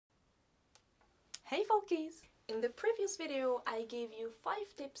Hey folkies! In the previous video I gave you 5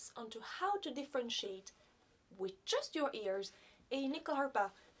 tips onto how to differentiate, with just your ears, a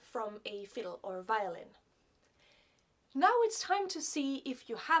Nyckelharpa from a fiddle or violin. Now it's time to see if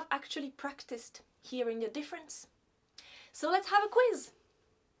you have actually practiced hearing the difference. So let's have a quiz!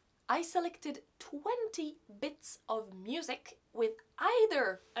 I selected 20 bits of music with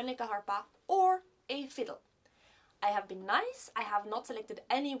either a Nyckelharpa or a fiddle. I have been nice, I have not selected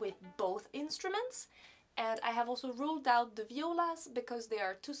any with both instruments, and I have also ruled out the violas because they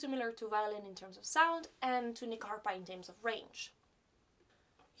are too similar to violin in terms of sound and to Nyckelharpa in terms of range.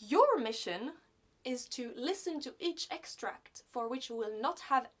 Your mission is to listen to each extract, for which you will not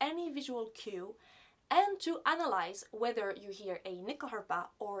have any visual cue, and to analyze whether you hear a Nyckelharpa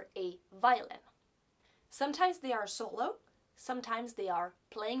or a violin. Sometimes they are solo, sometimes they are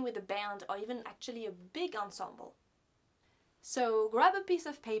playing with a band or even actually a big ensemble. So grab a piece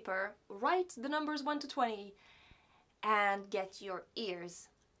of paper, write the numbers 1 to 20 and get your ears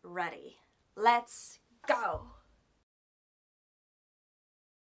ready. Let's go!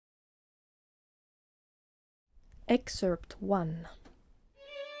 Excerpt 1.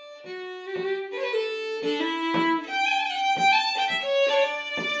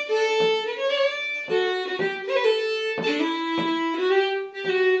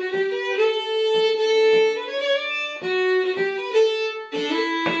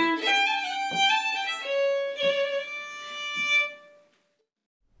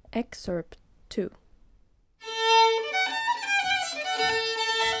 Excerpt 2.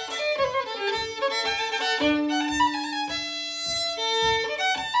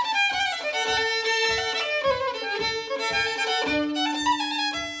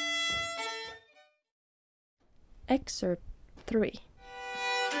 Excerpt 3.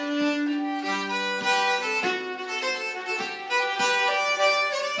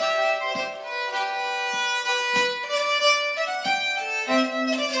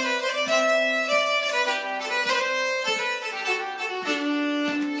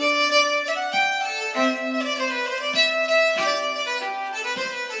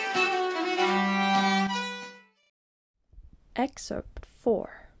 Excerpt 4.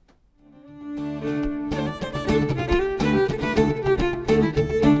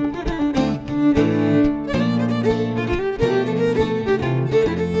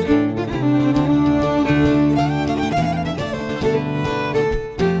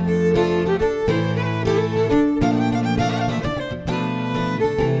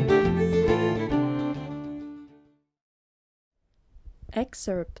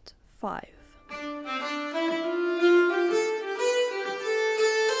 Excerpt 5.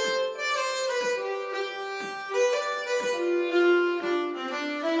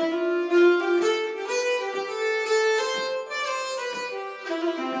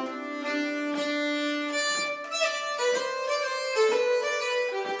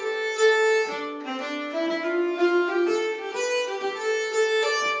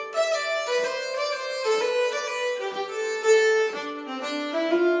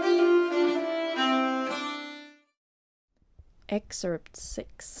 Excerpt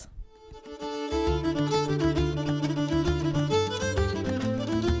 6.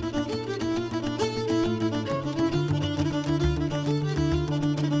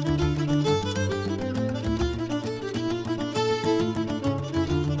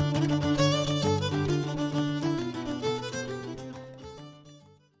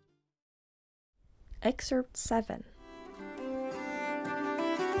 Excerpt 7.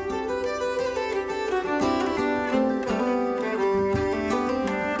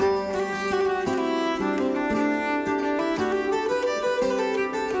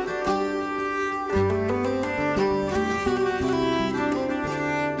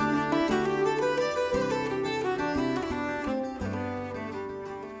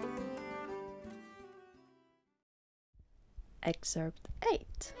 Excerpt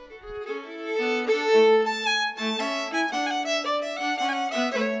 8.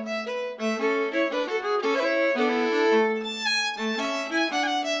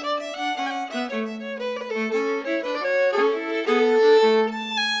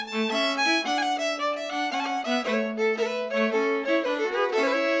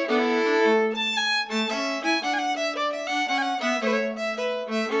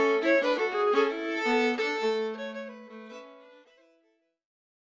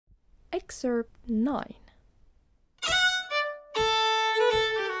 Excerpt 9.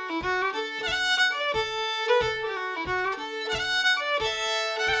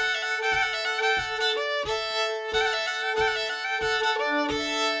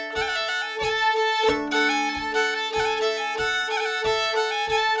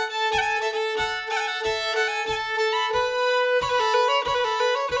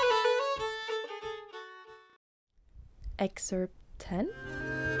 Excerpt 10.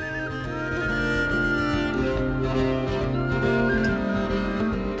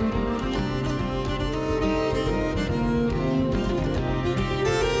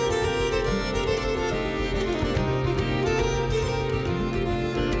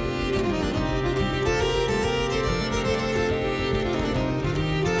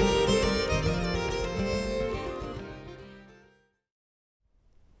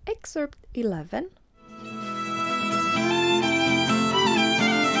 Excerpt 11.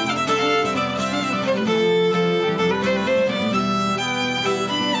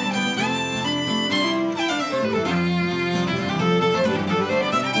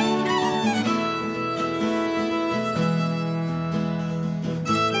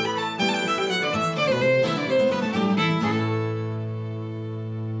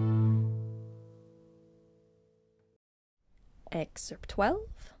 Excerpt 12.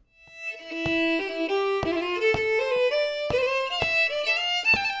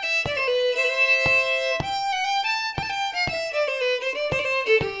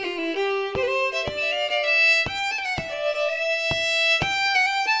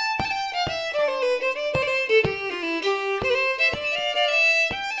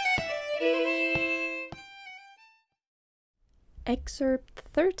 Excerpt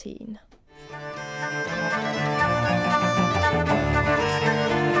 13.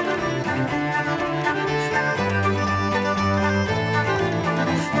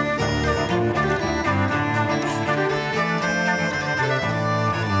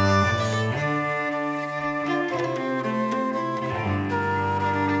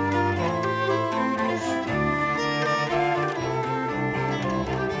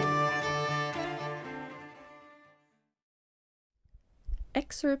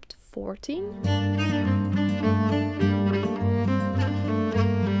 Excerpt 14.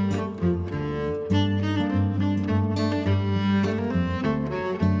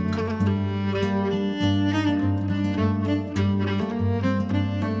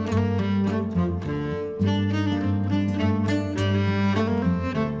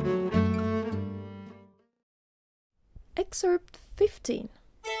 Excerpt 15.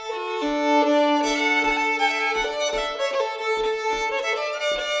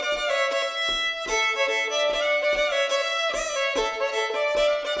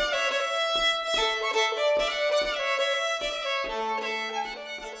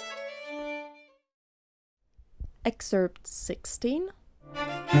 Excerpt 16.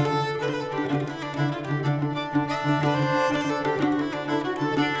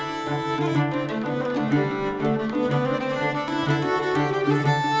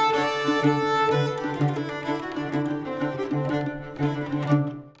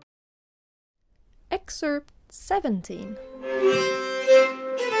 Excerpt 17.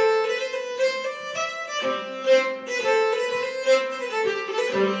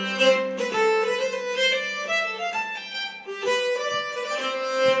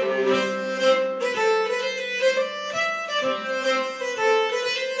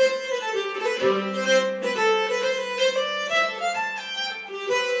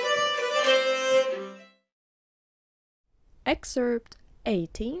 Excerpt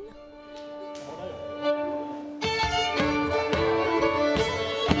 18.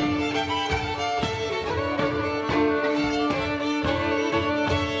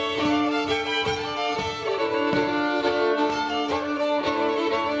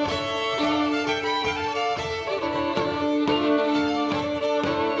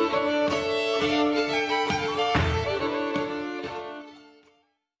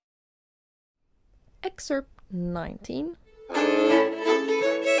 Excerpt 19.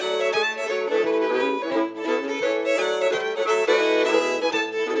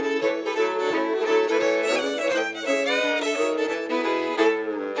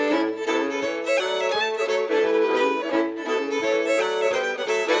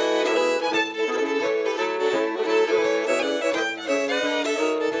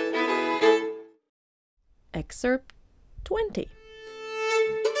 Excerpt 20.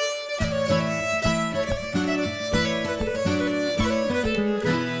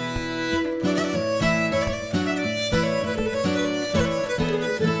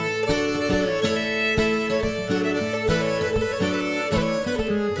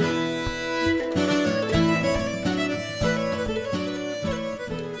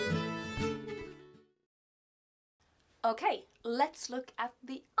 Okay, let's look at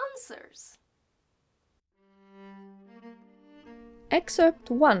the answers. Excerpt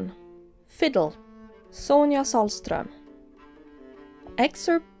 1. Fiddle, Sonja Sahlström.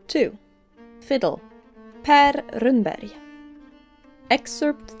 Excerpt 2. Fiddle, Per Rundberg.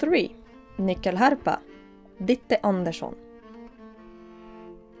 Excerpt 3. Nyckelharpa, Ditte Andersson.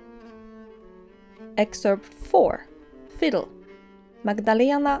 Excerpt 4, fiddle,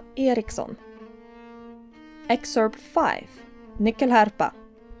 Magdalena Eriksson. Excerpt 5, Nyckelharpa,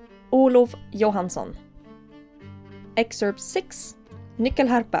 Olof Johansson. Excerpt 6,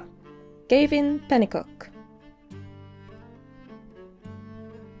 Nyckelharpa, Gavin Pennycook.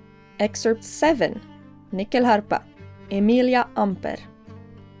 Excerpt 7, Nyckelharpa, Emilia Amper.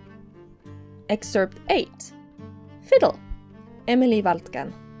 Excerpt 8, fiddle, Emelie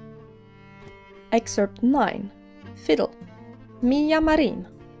Waldken. Excerpt 9, fiddle, Mia Marin.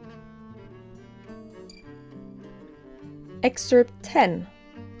 Excerpt 10,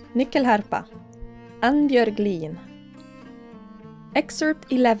 Nyckelharpa, Annbjörg Lien. Excerpt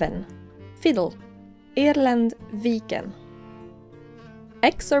 11, fiddle, Erlend Viken.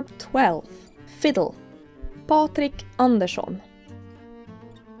 Excerpt 12, fiddle, Patrik Andersson.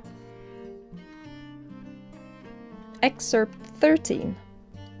 Excerpt 13,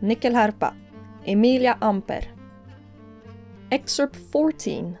 Nyckelharpa, Emilia Amper. Excerpt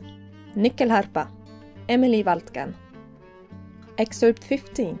 14, Nyckelharpa, Emelie Waldken. Excerpt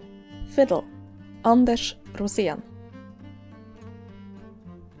 15, fiddle, Anders Rosén.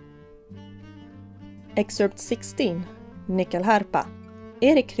 Excerpt 16, Nyckelharpa,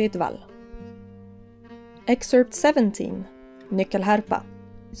 Erik Rydvall. Excerpt 17, Nyckelharpa,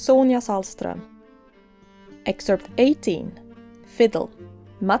 Sonja Salström. Excerpt 18, fiddle,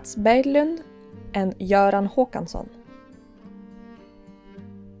 Mats Berglund and Göran Håkansson.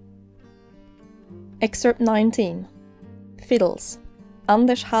 Excerpt 19, fiddles,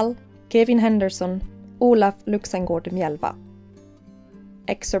 Anders Hall, Kevin Henderson, Olaf Luxengård Mjälva.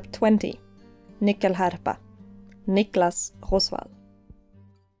 Excerpt 20, Nyckelharpa, Niklas Rosvall.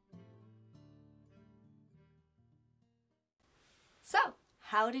 So,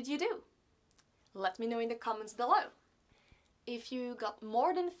 how did you do? Let me know in the comments below. If you got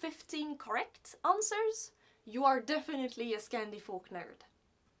more than 15 correct answers, you are definitely a Scandi folk nerd.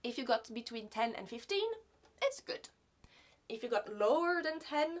 If you got between 10 and 15, it's good. If you got lower than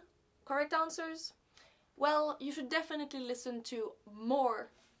 10 correct answers, well, you should definitely listen to more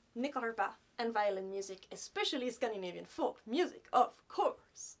Nyckelharpa and violin music, especially Scandinavian folk music, of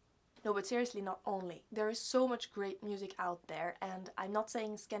course. No, but seriously, not only. There is so much great music out there, and I'm not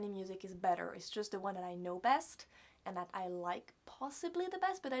saying Scandi music is better, it's just the one that I know best, and that I like possibly the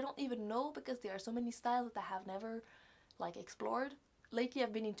best, but I don't even know because there are so many styles that I have never, explored. Lately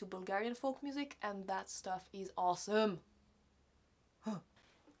I've been into Bulgarian folk music, and that stuff is awesome.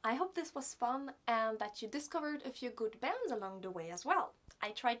 I hope this was fun and that you discovered a few good bands along the way as well.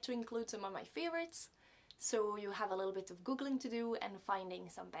 I tried to include some of my favorites, so you have a little bit of googling to do and finding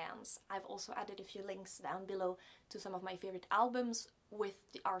some bands. I've also added a few links down below to some of my favorite albums with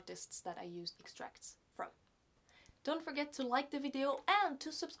the artists that I used extracts from. Don't forget to like the video and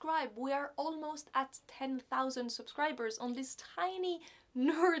to subscribe. We are almost at 10,000 subscribers on this tiny,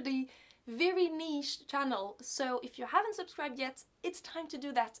 nerdy, very niche channel, so if you haven't subscribed yet, it's time to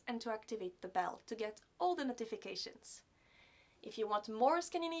do that and to activate the bell to get all the notifications. If you want more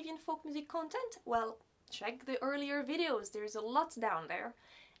Scandinavian folk music content, well, check the earlier videos, there's a lot down there.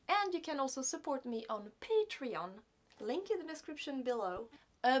 And you can also support me on Patreon, link in the description below.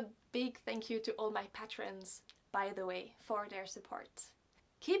 A big thank you to all my patrons, by the way, for their support.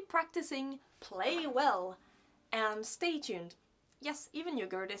 Keep practicing, play well, and stay tuned. Yes, even you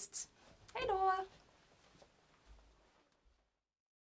Gerdists. Hej då!